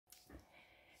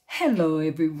Hello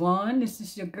everyone, this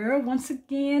is your girl once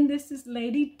again. This is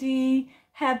Lady D.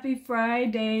 Happy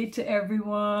Friday to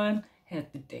everyone.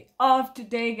 Had the day off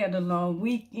today, got a long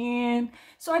weekend.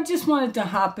 So I just wanted to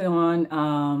hop on,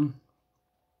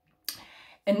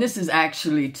 and this is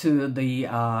actually to the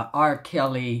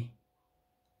R.Kelly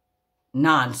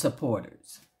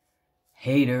non-supporters,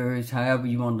 haters, however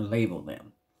you want to label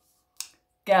them.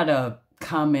 Got a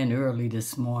comment early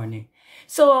this morning.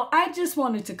 So I just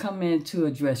wanted to come in to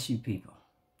address you people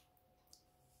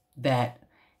that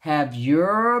have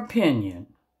your opinion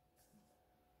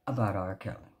about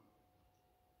R.Kelly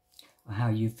or how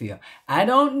you feel. I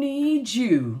don't need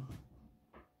you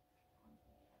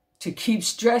to keep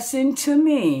stressing to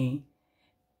me,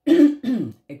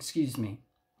 excuse me,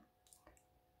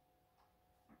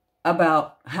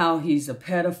 about how he's a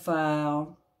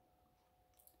pedophile,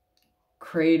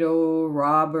 cradle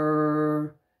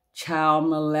robber, child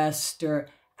molester.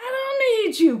 I don't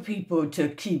need you people to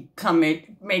keep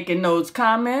making those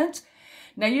comments.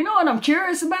 Now, you know what I'm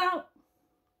curious about?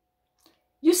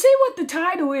 You see what the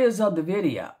title is of the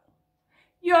video.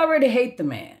 You already hate the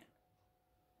man.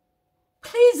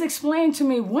 Please explain to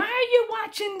me, why are you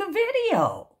watching the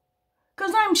video?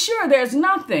 Because I'm sure there's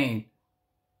nothing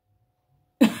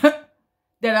that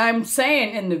I'm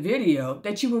saying in the video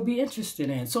that you would be interested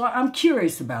in. So I'm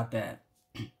curious about that.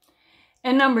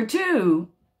 And number two,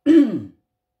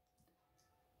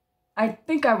 I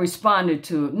think I responded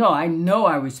to, no, I know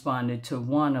I responded to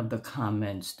one of the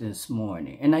comments this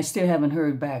morning. And I still haven't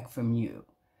heard back from you.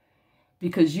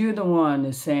 Because you're the one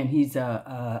that's saying he's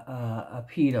a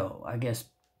pedo. I guess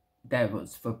that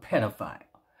was for pedophile.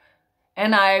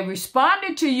 And I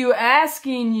responded to you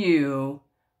asking you,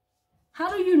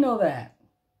 how do you know that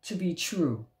to be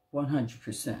true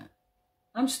 100%?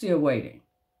 I'm still waiting.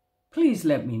 Please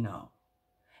let me know.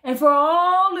 And for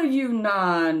all of you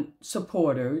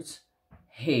non-supporters,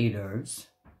 haters,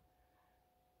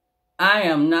 I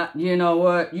am not, you know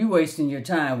what? You wasting your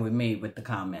time with me with the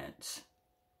comments.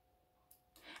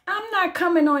 I'm not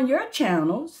coming on your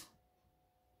channels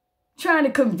trying to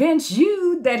convince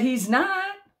you that he's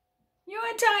not.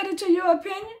 You're entitled to your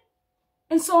opinion.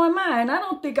 And so am I. And I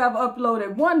don't think I've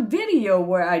uploaded one video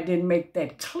where I didn't make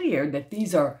that clear that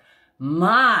these are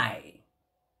my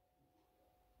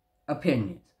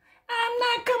opinions. I'm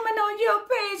not coming on your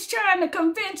page trying to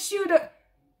convince you to...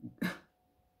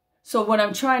 So what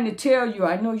I'm trying to tell you,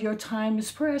 I know your time is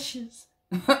precious.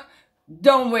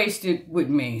 Don't waste it with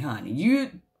me, honey.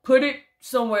 You put it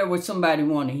somewhere where somebody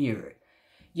want to hear it.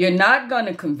 You're not going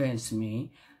to convince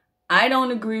me. I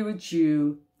don't agree with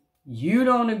you. You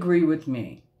don't agree with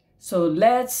me. So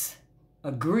let's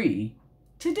agree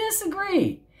to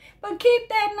disagree. But keep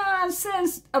that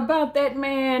nonsense about that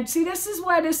man. See, this is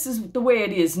why this is the way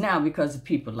it is now, because of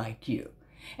people like you.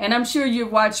 And I'm sure you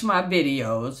watch my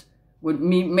videos with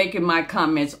me making my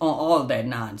comments on all that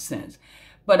nonsense.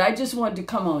 But I just wanted to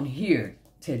come on here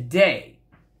today,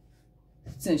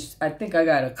 since I think I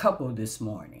got a couple this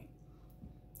morning,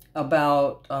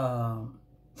 about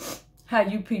how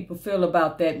you people feel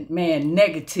about that man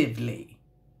negatively.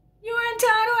 You're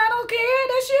entitled. I don't care.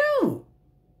 That's you.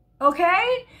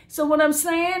 Okay? So what I'm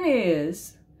saying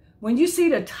is, when you see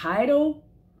the title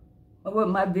of what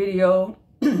my video,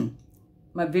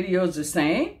 my videos are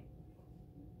saying,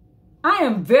 I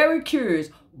am very curious.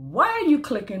 Why are you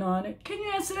clicking on it? Can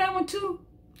you answer that one too?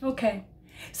 Okay.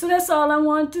 So that's all I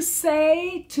wanted to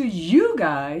say to you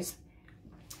guys.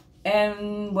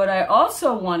 And what I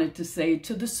also wanted to say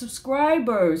to the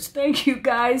subscribers, thank you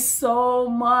guys so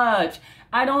much.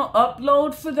 I don't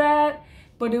upload for that.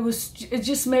 But it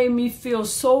just made me feel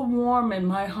so warm in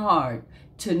my heart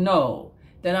to know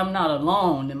that I'm not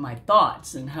alone in my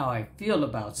thoughts and how I feel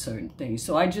about certain things.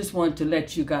 So I just want to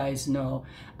let you guys know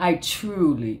I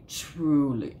truly,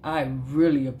 truly, I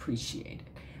really appreciate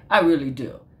it. I really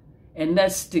do. And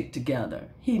let's stick together.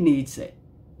 He needs it.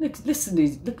 Listen to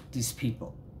look at these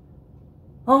people.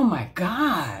 Oh my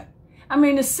God. I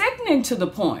mean, it's sickening to the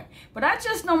point. But I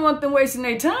just don't want them wasting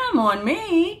their time on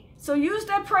me. So use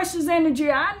that precious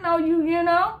energy. I know you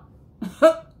know.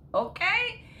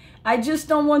 Okay? I just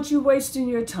don't want you wasting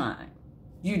your time.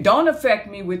 You don't affect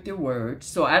me with your words,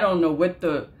 so I don't know what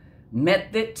the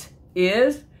method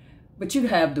is, but you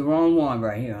have the wrong one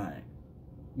right here, honey.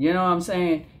 You know what I'm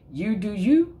saying? You do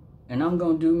you, and I'm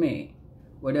going to do me.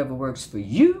 Whatever works for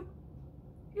you,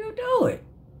 you do it.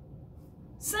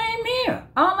 Same here.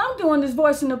 All I'm doing is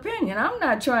voicing opinion. I'm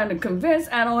not trying to convince.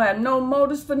 I don't have no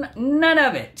motives for none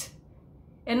of it.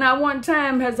 And not one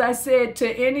time has I said to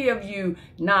any of you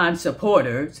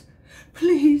non-supporters,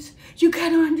 please, you got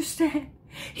to understand,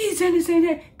 he's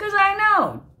innocent. Because I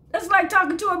know. That's like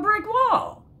talking to a brick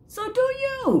wall. So do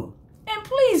you. And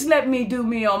please let me do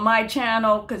me on my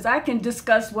channel, because I can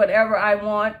discuss whatever I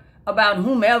want about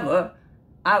whomever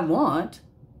I want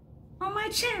on my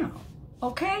channel.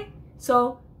 Okay?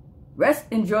 So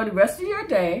enjoy the rest of your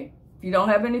day. If you don't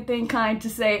have anything kind to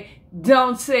say,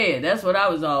 don't say it. That's what I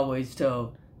was always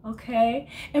told. Okay?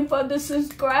 And for the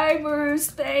subscribers,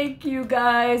 thank you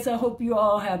guys. I hope you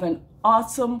all have an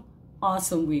awesome,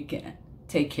 awesome weekend.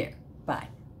 Take care. Bye.